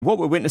What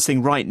we're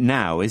witnessing right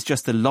now is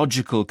just the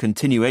logical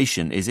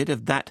continuation, is it,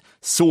 of that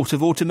sort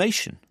of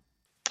automation?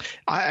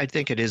 I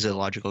think it is a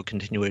logical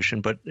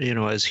continuation, but,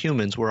 as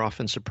humans, we're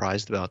often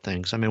surprised about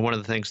things. I mean, one of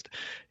the things,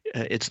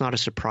 it's not a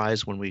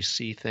surprise when we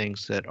see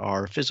things that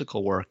are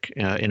physical work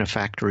in a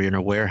factory, in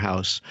a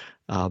warehouse,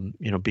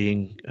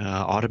 being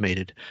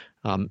automated.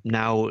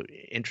 Now,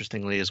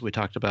 interestingly, as we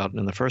talked about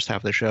in the first half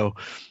of the show,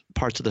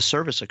 parts of the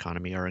service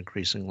economy are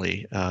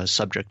increasingly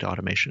subject to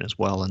automation as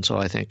well. And so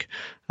I think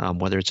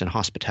whether it's in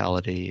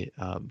hospitality,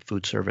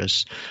 food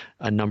service,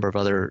 a number of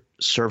other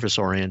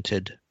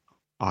service-oriented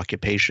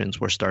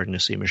occupations, we're starting to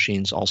see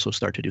machines also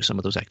start to do some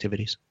of those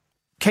activities.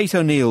 Kate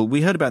O'Neill,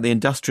 we heard about the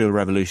Industrial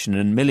Revolution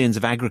and millions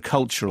of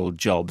agricultural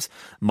jobs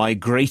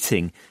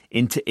migrating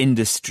into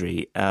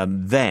industry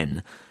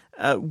then.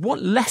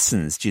 What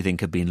lessons do you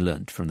think have been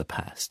learned from the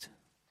past?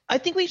 I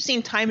think we've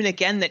seen time and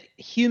again that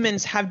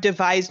humans have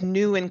devised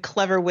new and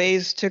clever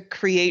ways to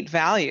create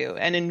value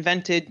and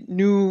invented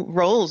new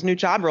roles, new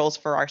job roles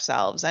for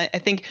ourselves. I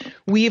think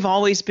we've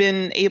always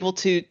been able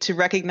to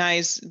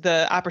recognize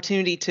the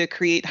opportunity to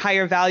create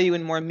higher value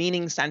and more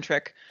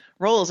meaning-centric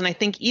roles. And I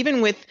think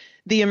even with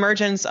the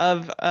emergence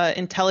of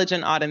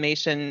intelligent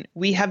automation,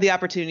 we have the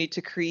opportunity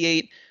to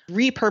create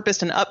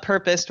repurposed and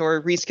up-purposed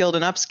or reskilled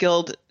and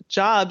upskilled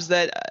jobs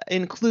that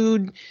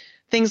include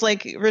things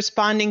like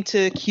responding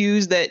to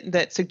cues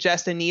that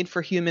suggest a need for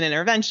human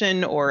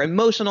intervention, or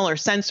emotional or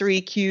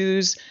sensory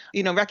cues,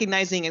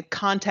 recognizing a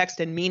context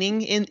and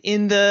meaning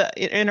in the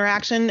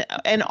interaction.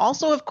 And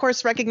also, of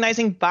course,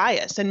 recognizing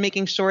bias and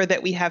making sure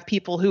that we have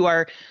people who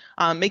are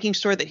making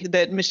sure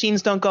that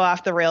machines don't go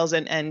off the rails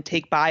and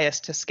take bias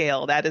to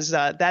scale. That is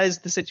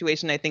the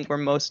situation I think we're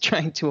most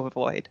trying to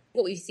avoid.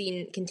 What we've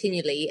seen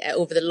continually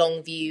over the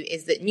long view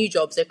is that new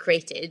jobs are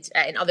created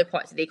in other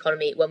parts of the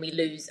economy when we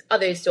lose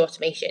others to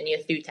automation,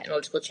 through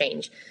technological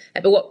change.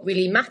 But what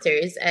really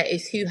matters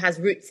is who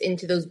has roots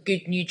into those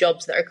good new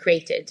jobs that are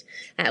created.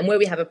 And where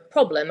we have a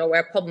problem, or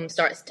where a problem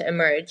starts to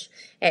emerge,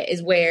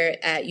 is where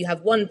you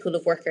have one pool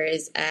of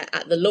workers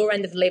at the lower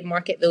end of the labour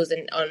market, those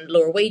on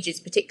lower wages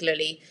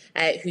particularly,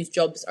 whose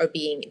jobs are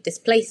being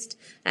displaced,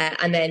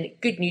 and then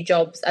good new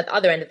jobs at the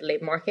other end of the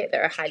labour market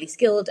that are highly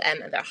skilled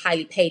and that are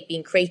highly paid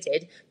being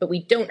created, but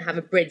we don't have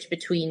a bridge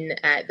between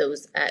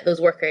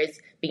those workers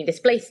being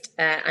displaced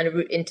and a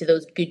route into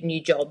those good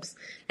new jobs.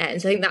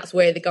 And so I think that's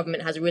where the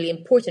government has a really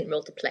important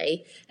role to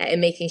play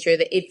in making sure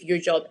that if your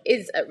job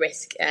is at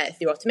risk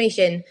through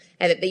automation,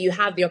 that you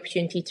have the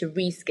opportunity to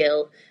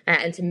reskill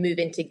and to move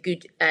into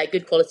good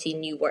quality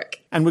new work.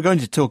 And we're going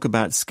to talk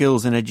about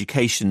skills and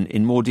education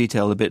in more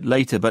detail a bit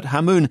later. But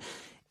Hamoon,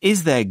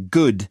 is there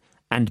good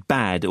and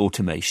bad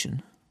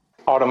automation?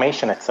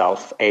 Automation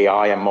itself,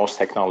 AI and most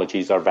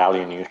technologies are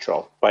value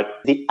neutral. But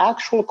the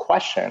actual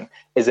question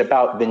is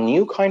about the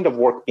new kind of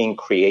work being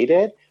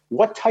created.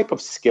 What type of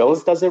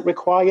skills does it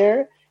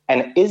require?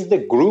 And is the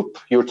group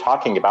you're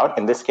talking about,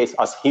 in this case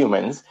us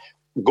humans,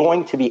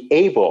 going to be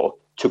able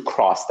to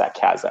cross that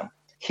chasm?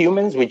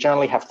 Humans, we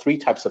generally have three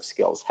types of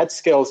skills: head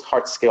skills,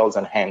 heart skills,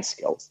 and hand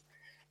skills.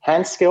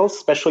 Hand skills,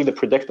 especially the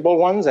predictable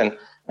ones, and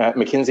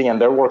McKinsey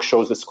and their work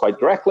shows this quite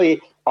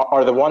directly,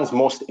 are the ones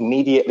most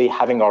immediately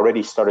having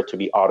already started to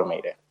be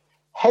automated.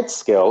 Head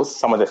skills,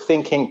 some of the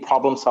thinking,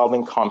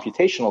 problem-solving,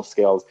 computational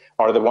skills,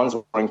 are the ones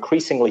we're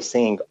increasingly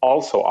seeing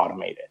also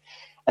automated.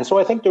 And so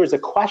I think there is a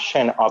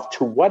question of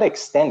to what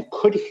extent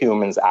could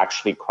humans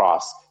actually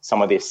cross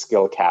some of these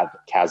skill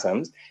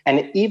chasms?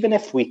 And even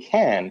if we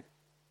can,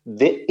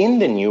 in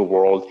the new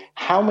world,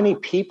 how many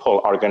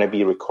people are going to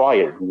be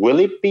required? Will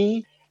it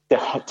be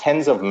the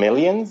tens of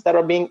millions that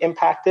are being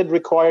impacted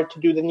required to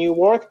do the new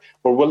work,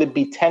 or will it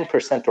be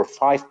 10% or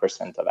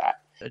 5% of that?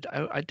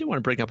 I do want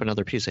to bring up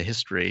another piece of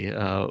history,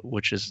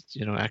 which is,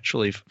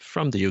 actually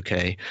from the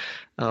UK.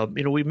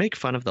 We make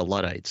fun of the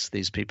Luddites,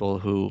 these people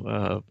who,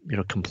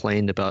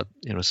 complained about,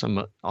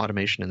 some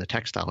automation in the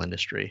textile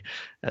industry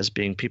as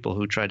being people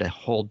who tried to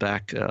hold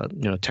back,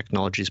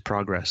 technology's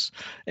progress.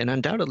 And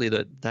undoubtedly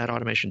that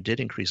automation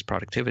did increase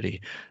productivity.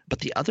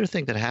 But the other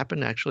thing that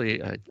happened,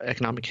 actually,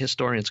 economic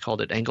historians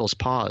called it Engels'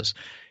 pause.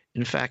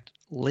 In fact,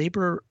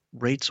 labor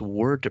rates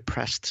were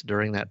depressed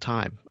during that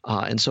time.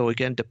 And so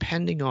again,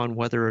 depending on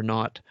whether or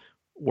not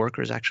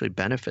workers actually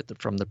benefit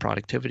from the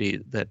productivity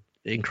that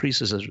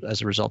increases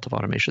as a result of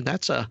automation,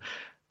 that's a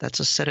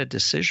set of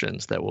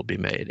decisions that will be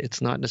made.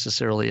 It's not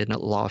necessarily a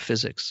law of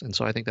physics. And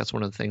so I think that's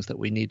one of the things that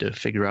we need to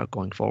figure out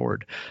going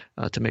forward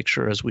to make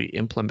sure as we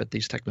implement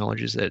these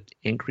technologies that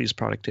increase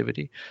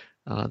productivity,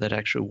 that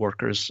actually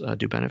workers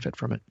do benefit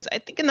from it. I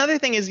think another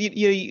thing is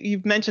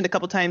you've mentioned a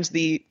couple times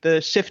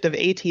the shift of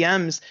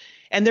ATMs.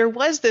 And there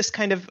was this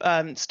kind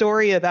of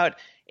story about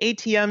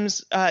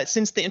ATMs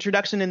since the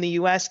introduction in the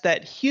U.S.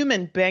 that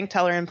human bank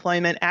teller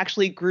employment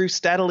actually grew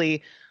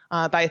steadily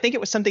by, I think it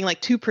was something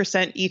like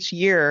 2% each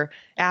year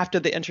after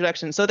the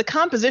introduction. So the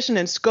composition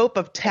and scope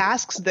of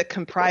tasks that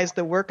comprise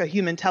the work a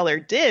human teller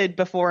did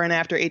before and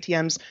after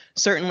ATMs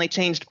certainly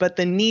changed, but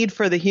the need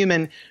for the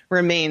human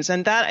remains.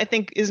 And that, I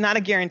think, is not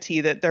a guarantee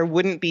that there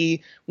won't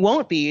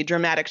be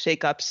dramatic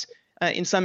shakeups in some